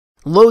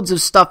Loads of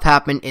stuff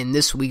happened in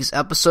this week's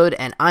episode,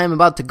 and I am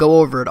about to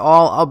go over it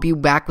all. I'll be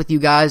back with you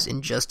guys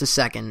in just a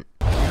second.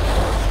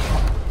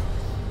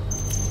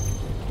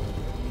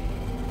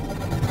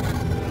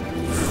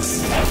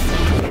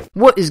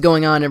 What is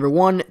going on,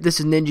 everyone? This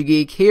is Ninja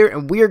Geek here,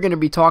 and we are going to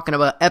be talking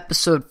about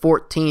episode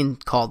 14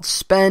 called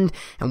Spend,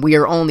 and we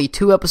are only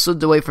 2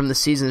 episodes away from the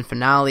season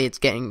finale. It's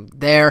getting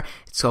there.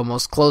 It's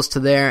almost close to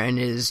there, and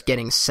it is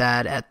getting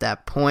sad at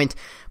that point.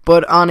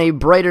 But on a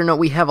brighter note,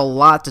 we have a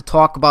lot to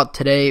talk about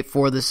today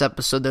for this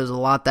episode. There's a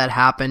lot that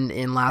happened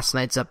in last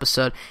night's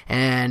episode,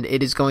 and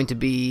it is going to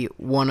be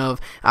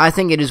I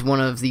think it is one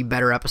of the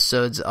better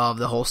episodes of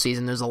the whole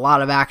season. There's a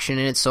lot of action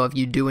in it, so if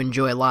you do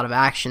enjoy a lot of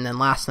action, then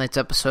last night's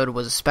episode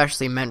was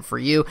especially meant for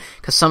you,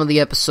 because some of the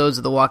episodes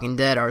of The Walking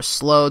Dead are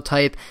slow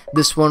type.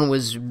 This one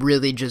was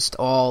really just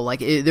all,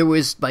 there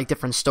was,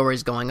 different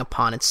stories going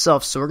upon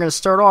itself. So we're going to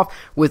start off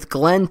with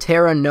Glenn,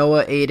 Tara,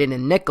 Noah, Aiden,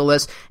 and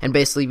Nicholas, and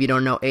basically, if you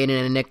don't know,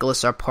 Aiden and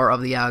Nicholas are part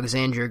of the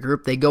Alexandria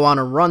group. They go on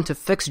a run to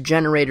fix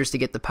generators to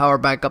get the power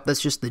back up.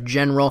 That's just the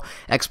general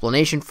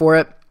explanation for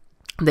it.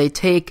 They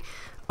take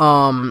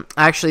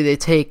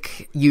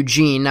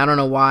Eugene. I don't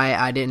know why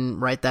I didn't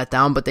write that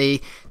down, but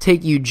they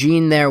take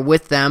Eugene there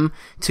with them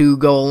to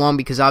go along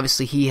because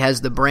obviously he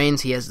has the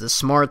brains, he has the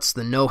smarts,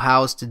 the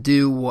know-hows to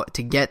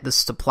get the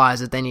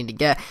supplies that they need to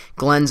get.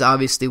 Glenn's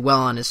obviously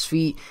well on his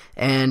feet,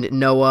 and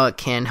Noah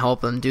can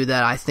help them do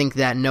that. I think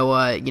that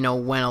Noah,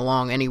 went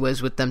along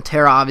anyways with them.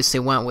 Tara obviously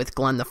went with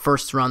Glenn the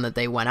first run that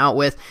they went out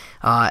with.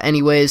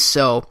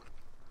 So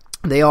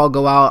they all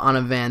go out on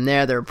a van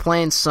there. They're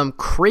playing some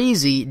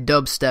crazy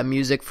dubstep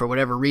music for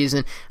whatever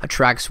reason.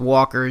 Attracts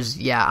walkers.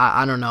 Yeah,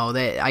 I don't know.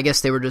 I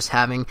guess they were just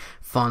having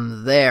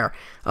fun there.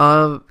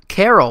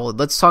 Carol.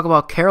 Let's talk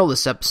about Carol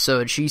this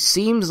episode. She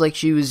seems like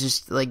she was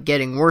just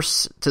getting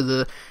worse to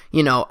the,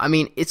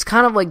 it's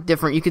kind of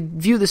different. You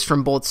could view this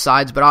from both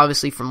sides, but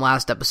obviously from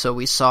last episode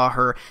we saw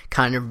her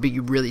kind of be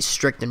really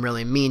strict and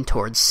really mean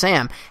towards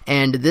Sam.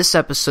 And this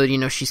episode,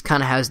 she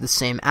kind of has the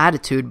same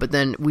attitude, but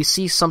then we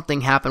see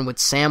something happen with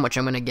Sam, which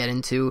I'm going to get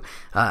into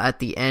at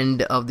the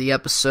end of the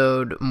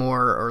episode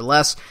more or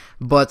less.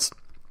 But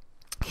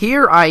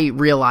here I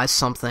realized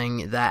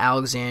something, that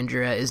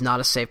Alexandria is not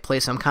a safe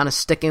place. I'm kind of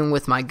sticking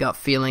with my gut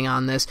feeling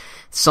on this.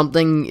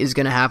 Something is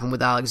going to happen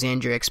with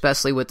Alexandria,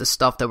 especially with the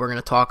stuff that we're going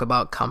to talk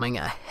about coming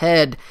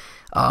ahead.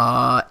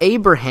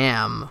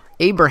 Abraham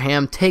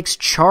takes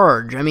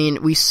charge.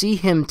 We see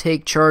him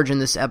take charge in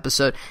this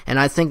episode, and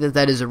I think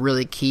that is a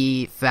really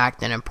key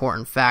fact and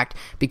important fact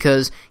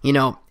because,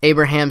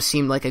 Abraham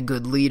seemed like a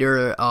good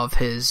leader of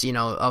his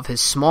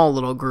small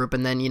little group,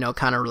 and then,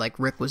 kind of like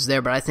Rick was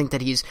there, but I think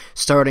that he's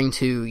starting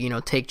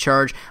to, take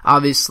charge,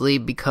 obviously,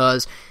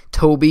 because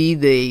Toby,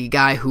 the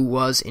guy who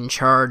was in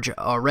charge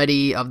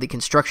already of the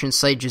construction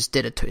site, just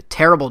did a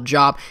terrible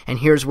job, and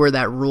here's where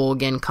that rule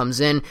again comes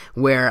in,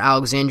 where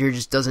Alexandria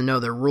just doesn't know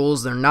their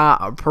rules. They're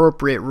not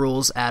appropriate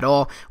rules at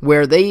all,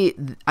 where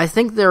I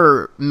think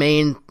their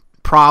main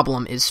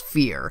problem is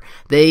fear.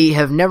 They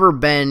have never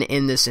been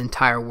in this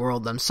entire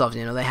world themselves.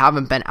 They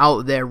haven't been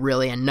out there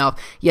really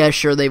enough. Yeah,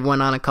 sure, they've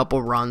went on a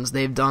couple runs,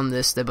 they've done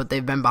this, but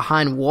they've been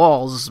behind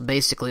walls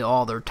basically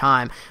all their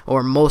time,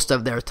 or most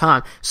of their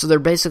time, so they're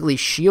basically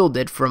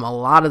shielded from a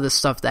lot of the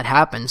stuff that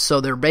happens, so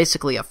they're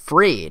basically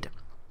afraid.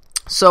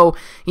 So,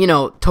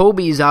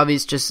 Toby's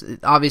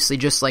obviously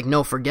just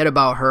no, forget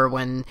about her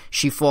when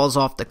she falls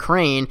off the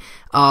crane.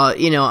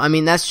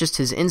 That's just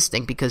his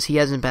instinct because he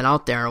hasn't been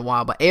out there in a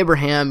while. But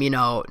Abraham,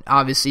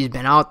 obviously he's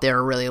been out there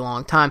a really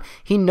long time.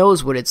 He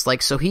knows what it's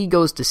like, so he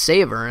goes to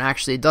save her, and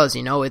actually does,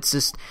 it's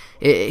just,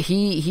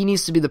 he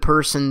needs to be the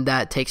person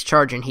that takes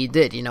charge, and he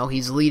did,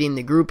 he's leading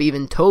the group.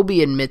 Even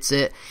Toby admits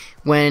it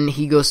when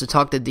he goes to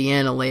talk to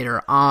Deanna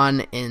later on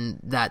in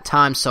that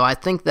time. So I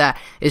think that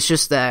it's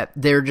just that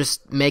they're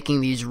just making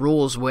these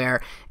rules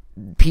where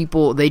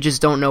people, they just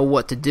don't know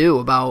what to do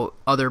about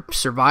other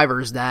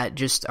survivors that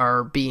just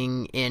are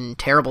being in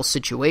terrible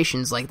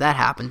situations like that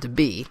happen to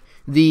be.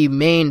 The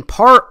main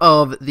part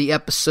of the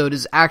episode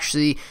is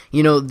actually,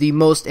 the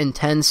most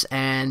intense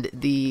and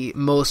the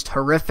most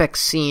horrific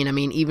scene.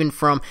 Even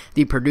from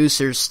the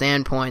producer's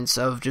standpoints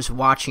of just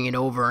watching it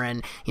over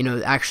and,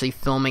 actually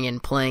filming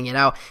and playing it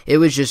out, it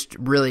was just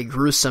really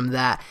gruesome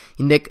that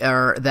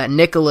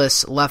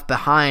Nicholas left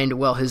behind,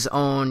 his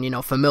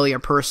own, familiar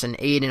person,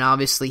 Aiden.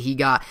 Obviously,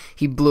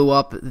 he blew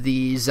up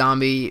the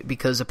zombie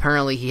because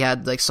apparently he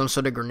had, some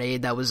sort of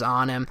grenade that was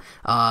on him.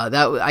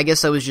 I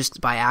guess that was just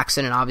by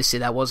accident. Obviously,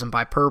 that wasn't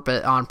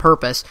on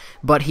purpose,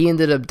 but he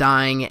ended up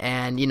dying,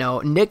 and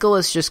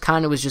Nicholas just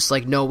kind of was just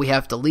no, we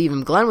have to leave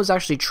him. Glenn was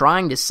actually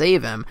trying to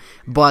save him,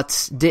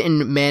 but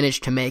didn't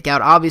manage to make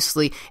out.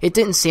 Obviously, it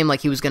didn't seem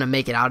like he was going to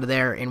make it out of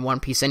there in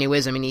one piece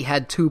anyways. He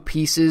had 2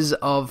 pieces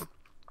of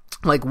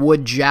like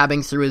wood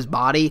jabbing through his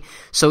body.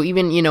 So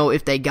even, you know,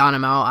 if they got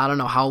him out, I don't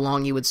know how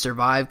long he would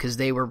survive because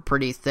they were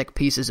pretty thick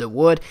pieces of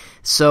wood.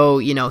 So,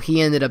 you know,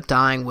 he ended up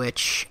dying,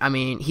 which, I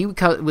mean, he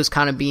was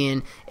kind of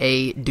being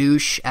a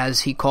douche,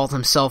 as he called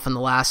himself in the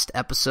last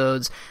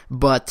episodes.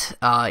 But,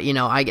 you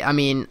know, I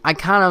mean, I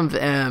kind of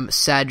am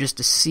sad just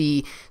to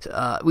see,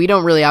 we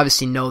don't really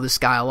obviously know this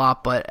guy a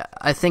lot, but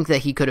I think that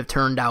he could have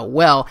turned out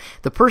well.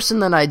 The person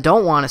that I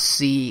don't want to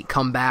see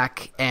come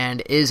back,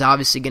 and is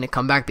obviously going to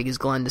come back because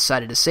Glenn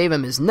decided to save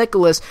him, is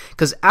Nicholas,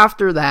 because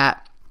after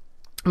that,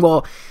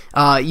 well,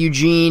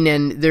 Eugene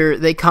and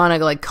they kind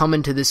of like come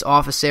into this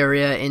office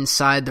area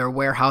inside their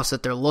warehouse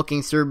that they're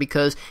looking through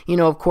because, you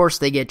know, of course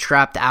they get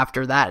trapped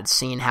after that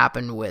scene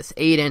happened with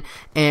Aiden,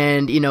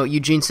 and, you know,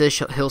 Eugene says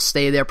he'll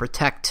stay there,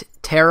 protect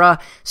Tara.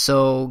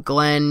 So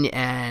Glenn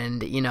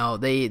and, you know,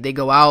 they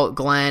go out,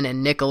 Glenn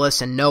and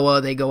Nicholas and Noah,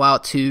 they go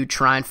out to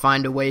try and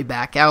find a way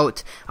back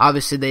out.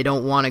 Obviously they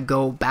don't want to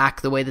go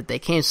back the way that they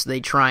came, so they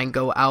try and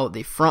go out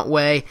the front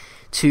way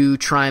to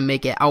try and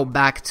make it out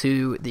back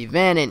to the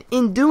van, and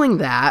in doing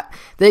that,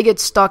 they get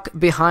stuck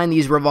behind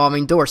these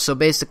revolving doors. So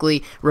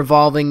basically,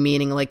 revolving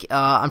meaning like,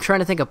 I'm trying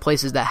to think of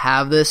places that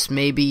have this,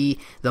 maybe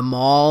the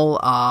mall,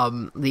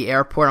 the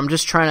airport.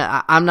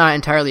 I'm not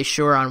entirely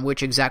sure on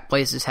which exact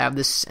places have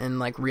this in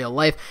like real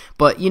life,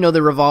 but you know,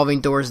 the revolving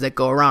doors that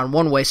go around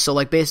one way. So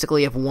like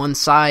basically if one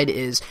side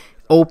is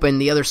open,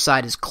 the other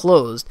side is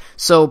closed.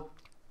 So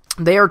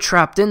they are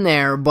trapped in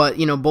there, but,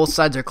 you know, both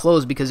sides are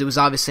closed because it was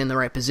obviously in the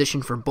right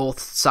position for both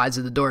sides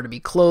of the door to be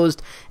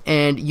closed,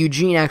 and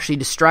Eugene actually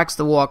distracts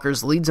the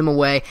walkers, leads them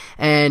away,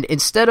 and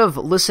instead of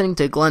listening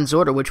to Glenn's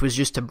order, which was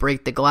just to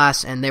break the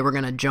glass and they were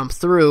going to jump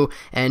through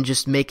and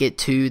just make it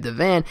to the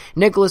van,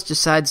 Nicholas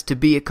decides to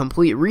be a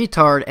complete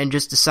retard and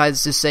just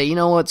decides to say, you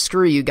know what,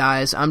 screw you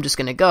guys, I'm just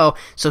going to go.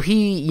 So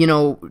he, you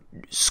know,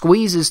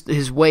 squeezes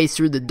his way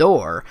through the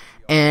door.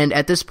 And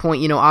at this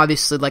point, you know,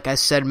 obviously, like I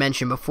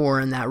mentioned before,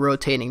 in that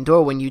rotating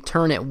door, when you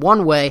turn it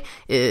one way,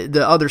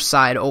 the other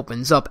side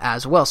opens up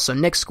as well. So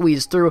Nick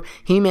squeezed through.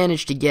 He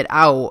managed to get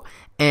out,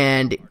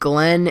 and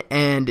Glenn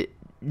and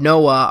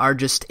Noah are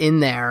just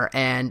in there,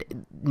 and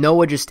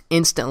Noah just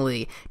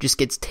instantly just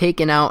gets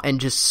taken out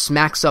and just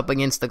smacks up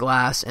against the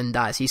glass and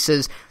dies. He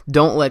says,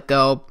 "Don't let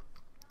go."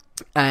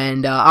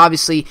 And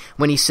obviously,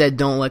 when he said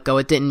 "don't let go,"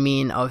 it didn't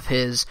mean of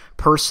his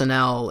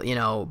personnel, you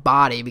know,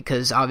 body,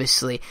 because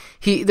obviously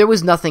there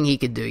was nothing he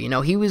could do. You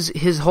know,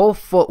 his whole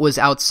foot was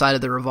outside of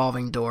the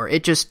revolving door.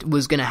 It just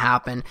was going to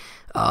happen,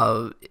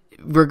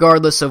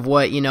 regardless of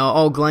what, you know.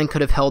 Oh, Glenn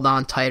could have held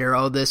on tighter.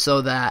 Oh, this,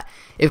 oh, that.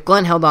 If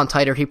Glenn held on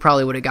tighter, he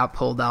probably would have got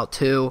pulled out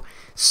too.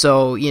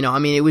 So, you know, I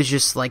mean, it was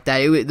just like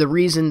that. The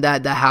reason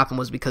that happened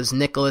was because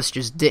Nicholas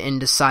just didn't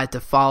decide to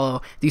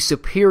follow the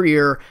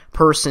superior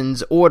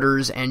person's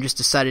orders and just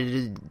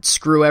decided to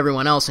screw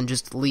everyone else and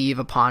just leave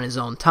upon his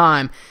own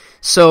time.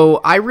 So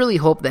I really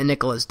hope that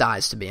Nicholas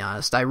dies, to be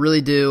honest. I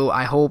really do.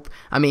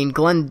 I mean,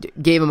 Glenn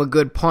gave him a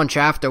good punch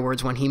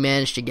afterwards when he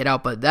managed to get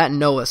out, but that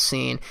Noah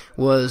scene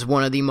was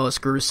one of the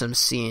most gruesome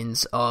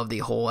scenes of the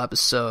whole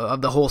episode,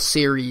 of the whole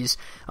series,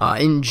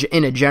 in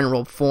a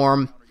general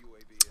form.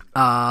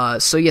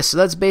 So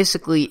that's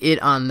basically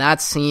it on that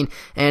scene.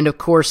 And of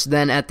course,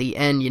 then at the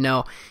end, you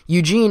know,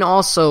 Eugene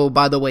also,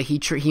 by the way,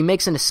 he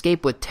makes an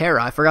escape with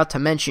Tara. I forgot to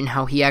mention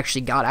how he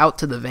actually got out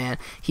to the van.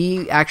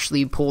 He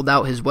actually pulled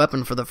out his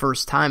weapon for the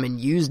first time and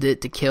used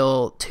it to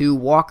kill 2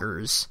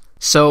 walkers.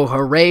 So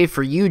hooray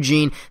for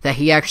Eugene that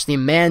he actually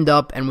manned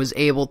up and was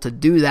able to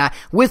do that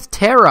with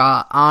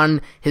Tara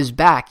on his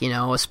back, you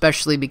know,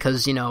 especially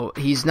because, you know,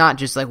 he's not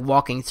just like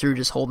walking through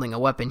just holding a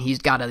weapon. He's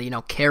got to, you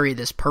know, carry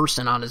this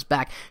person on his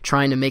back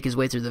trying to make his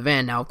way through the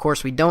van. Now, of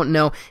course, we don't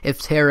know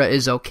if Tara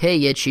is okay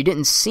yet. She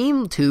didn't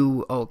seem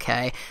too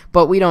okay,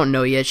 but we don't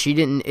know yet.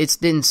 It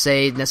didn't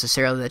say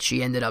necessarily that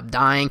she ended up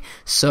dying.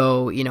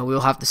 So, you know, we'll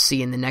have to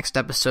see in the next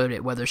episode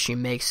whether she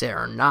makes it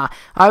or not.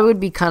 I would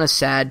be kind of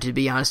sad, to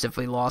be honest, if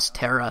we lost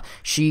Tara.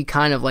 She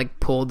kind of like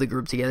pulled the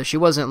group together. She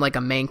wasn't like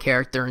a main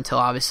character until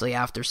obviously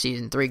after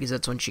season 3, because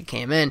that's when she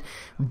came in.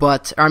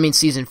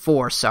 Season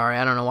 4, sorry.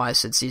 I don't know why I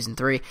said season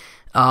 3.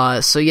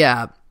 So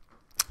yeah,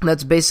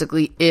 that's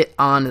basically it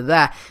on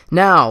that.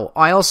 Now,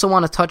 I also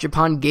want to touch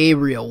upon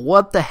Gabriel.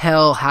 What the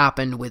hell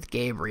happened with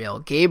Gabriel?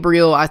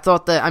 Gabriel, I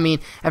thought that, I mean,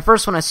 at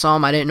first when I saw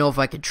him, I didn't know if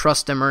I could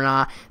trust him or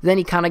not. Then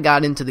he kind of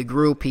got into the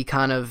group. He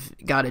kind of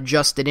got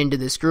adjusted into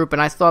this group,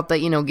 and I thought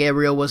that, you know,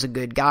 Gabriel was a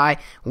good guy.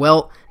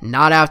 Well,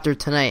 not after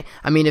tonight.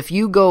 I mean, if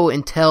you go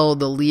and tell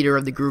the leader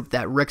of the group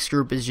that Rick's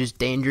group is just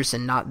dangerous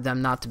and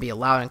not to be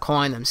allowed, and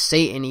calling them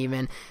Satan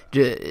even,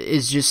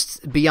 is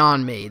just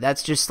beyond me.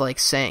 That's just like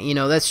saying, you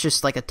know, that's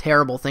just like a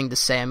terrible thing to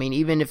say. I mean,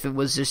 even if it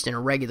was just in a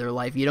regular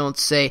life, you don't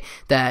say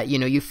that, you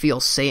know, you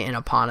feel Satan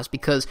upon us,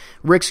 because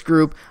Rick's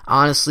group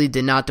honestly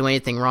did not do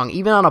anything wrong.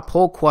 Even on a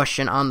poll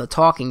question on The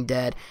Talking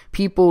Dead,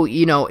 people,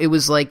 you know, it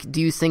was like,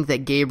 do you think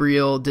that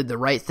Gabriel did the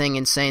right thing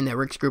in saying that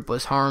Rick's group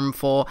was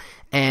harmful?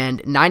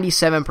 And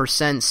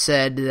 97%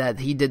 said that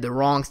he did the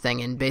wrong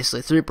thing, and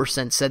basically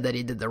 3% said that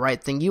he did the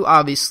right thing. You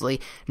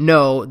obviously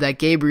know that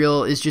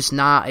Gabriel is just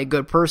not a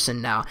good person.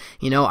 person now.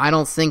 I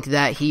don't think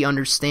that he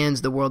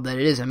understands the world that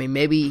it is. I mean,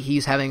 maybe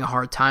he's having a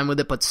hard time with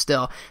it, but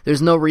still,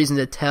 there's no reason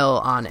to tell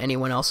on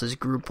anyone else's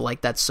group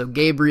like that. So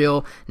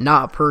Gabriel,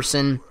 not a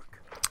person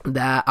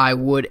that I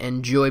would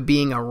enjoy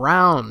being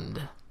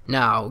around.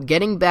 Now,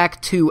 getting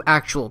back to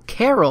actual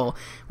Carol,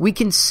 we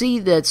can see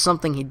that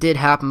something did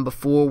happen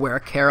before where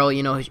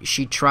Carol,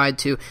 she tried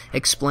to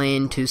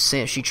explain to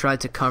Sam, she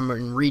tried to come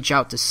and reach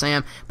out to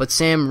Sam, but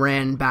Sam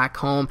ran back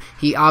home.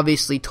 He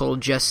obviously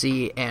told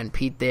Jesse and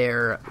Pete,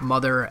 their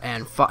mother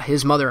and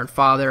his mother and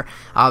father,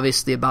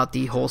 obviously about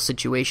the whole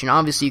situation.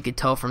 Obviously, you could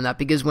tell from that,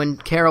 because when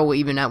Carol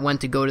even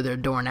went to go to their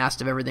door and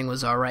asked if everything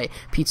was alright,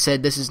 Pete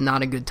said this is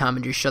not a good time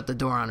and just shut the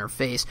door on her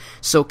face.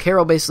 So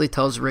Carol basically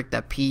tells Rick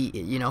that Pete,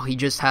 he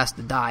just has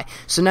to die.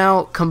 So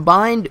now,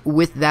 combined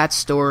with that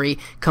story,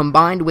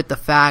 combined with the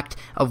fact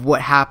of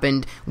what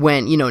happened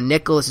when,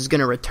 Nicholas is going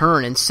to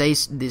return and say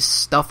this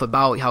stuff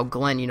about how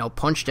Glenn,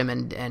 punched him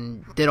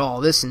and did all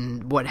this,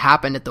 and what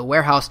happened at the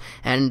warehouse,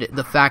 and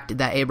the fact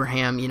that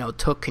Abraham,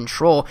 took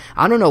control,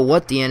 I don't know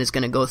what Deanna is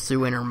going to go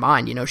through in her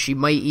mind. She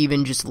might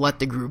even just let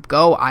the group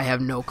go. I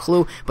have no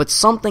clue, but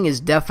something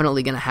is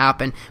definitely going to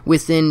happen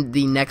within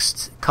the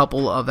next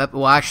couple of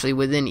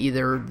within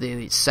either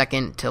the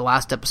second to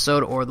last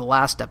episode or the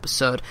last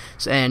episode,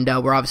 and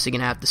we're obviously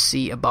going to have to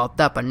see about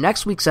that. But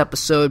next week's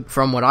episode,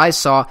 from what I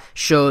saw,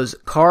 shows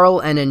Carl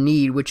and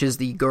Enid, which is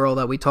the girl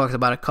that we talked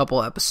about a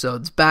couple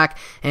episodes back,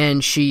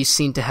 and she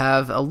seemed to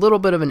have a little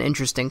bit of an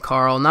interest in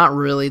Carl, not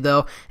really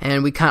though,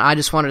 and I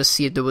just wanted to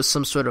see if there was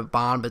some sort of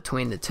bond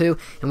between the two,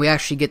 and we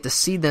actually get to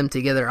see them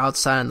together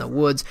outside in the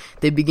woods.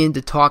 They begin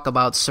to talk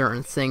about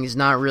certain things,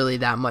 not really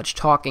that much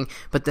talking,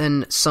 but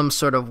then some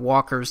sort of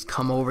walkers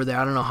come over there.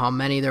 I don't know how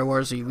many there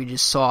was, we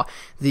just saw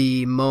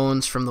the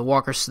moans from the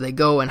walkers, so they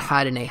go and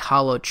hide in a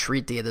hollow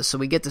tree together. So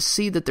we get to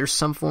see that there's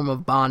some form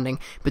of bonding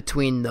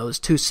between those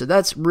two. So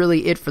that's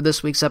really it for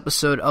this week's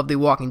episode of the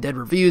Walking Dead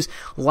Reviews.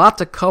 A lot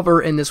to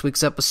cover in this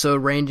week's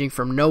episode, ranging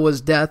from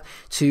Noah's death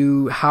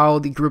to how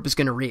the group is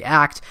going to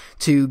react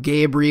to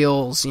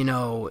Gabriel's,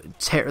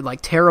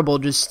 terrible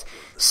just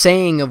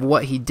saying of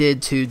what he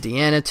did to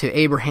Deanna, to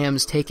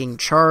Abraham's taking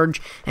charge,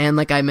 and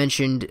like I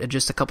mentioned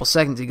just a couple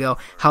seconds ago,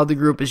 how the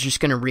group is just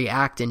going to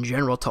react in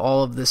general to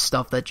all of this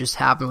stuff that just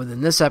happened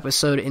within this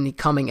episode in the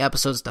coming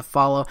episodes to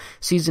follow.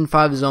 Season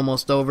 5 is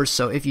almost over,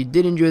 so if you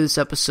did enjoy this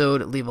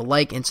episode, leave a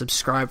like and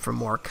subscribe for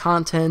more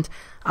content.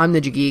 I'm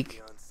Ninja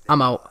Geek.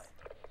 I'm out.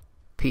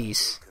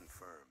 Peace.